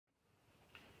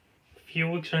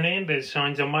Felix Hernandez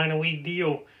signs a minor league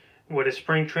deal with a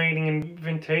spring training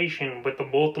invitation with the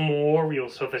Baltimore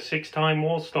Orioles, so the six-time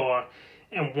All-Star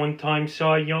and one-time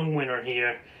Cy Young winner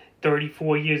here.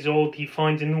 34 years old, he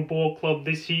finds a new ball club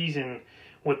this season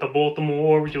with the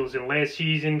Baltimore Orioles. And last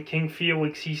season, King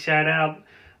Felix, he sat out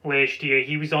last year.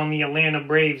 He was on the Atlanta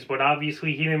Braves, but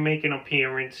obviously he didn't make an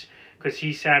appearance because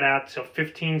he sat out. So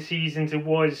 15 seasons it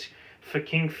was for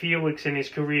King Felix in his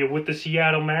career with the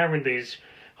Seattle Mariners.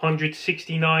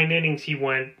 169 innings he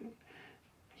went.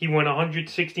 He went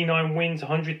 169 wins,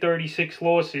 136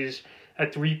 losses, a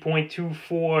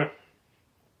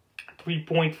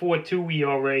 3.42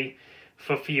 ERA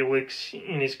for Felix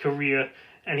in his career.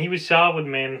 And he was solid,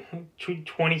 man.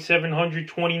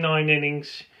 2,729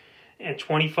 innings and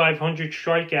 2,500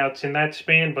 strikeouts in that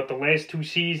span. But the last two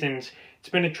seasons, it's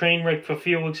been a train wreck for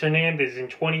Felix Hernandez. In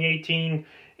 2018,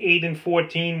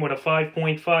 8-14 with a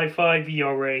 5.55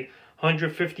 ERA,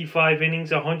 155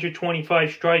 innings, 125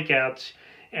 strikeouts,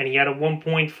 and he had a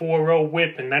 1.40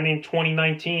 whip. And then in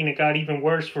 2019, it got even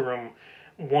worse for him.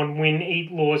 1 win,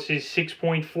 8 losses,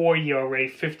 6.4 ERA,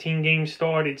 15 games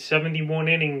started, 71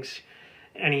 innings,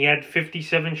 and he had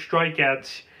 57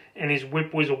 strikeouts, and his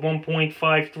whip was a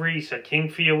 1.53. So King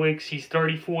Felix, he's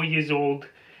 34 years old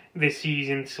this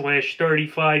season,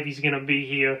 /35. He's going to be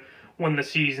here when the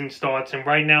season starts. And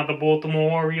right now, the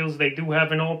Baltimore Orioles, they do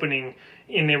have an opening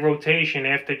in their rotation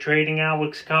after trading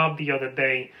Alex Cobb the other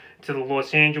day to the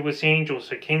Los Angeles Angels.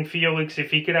 So King Felix,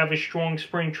 if he could have a strong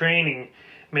spring training,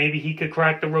 maybe he could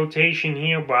crack the rotation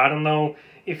here, but I don't know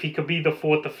if he could be the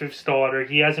 4th or 5th starter.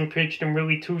 He hasn't pitched in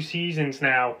really 2 seasons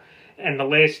now, and the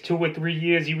last 2 or 3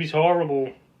 years he was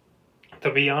horrible,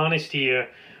 to be honest here,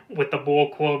 with the ball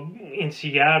club in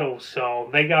Seattle. So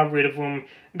they got rid of him.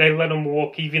 They let him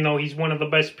walk, even though he's one of the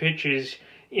best pitchers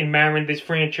in Mariners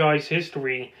franchise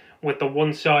history, with the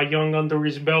 1 Cy Young under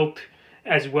his belt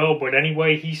as well. But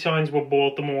anyway, he signs with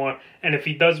Baltimore, and if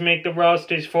he does make the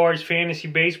roster as far as fantasy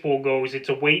baseball goes, it's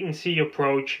a wait-and-see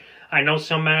approach. I know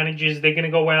some managers, they're going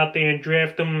to go out there and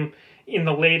draft him in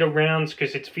the later rounds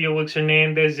because it's Felix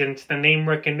Hernandez and it's the name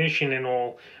recognition and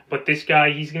all. But this guy,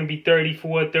 he's going to be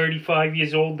 34, 35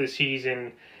 years old this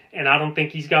season, and I don't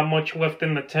think he's got much left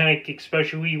in the tank,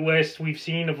 especially last we've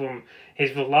seen of him. His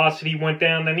velocity went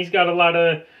down, and he's got a lot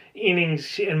of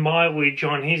innings and mileage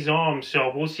on his arm, so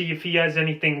we'll see if he has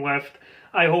anything left.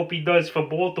 I hope he does for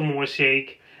Baltimore's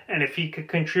sake, and if he could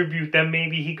contribute, then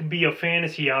maybe he could be a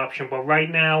fantasy option. But right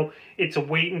now, it's a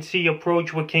wait-and-see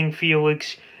approach with King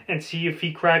Felix, and see if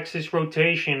he cracks this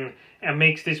rotation and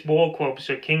makes this ball club.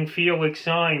 So King Felix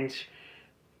signs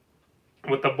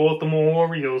with the Baltimore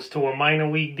Orioles to a minor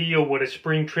league deal with a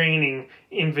spring training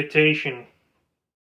invitation.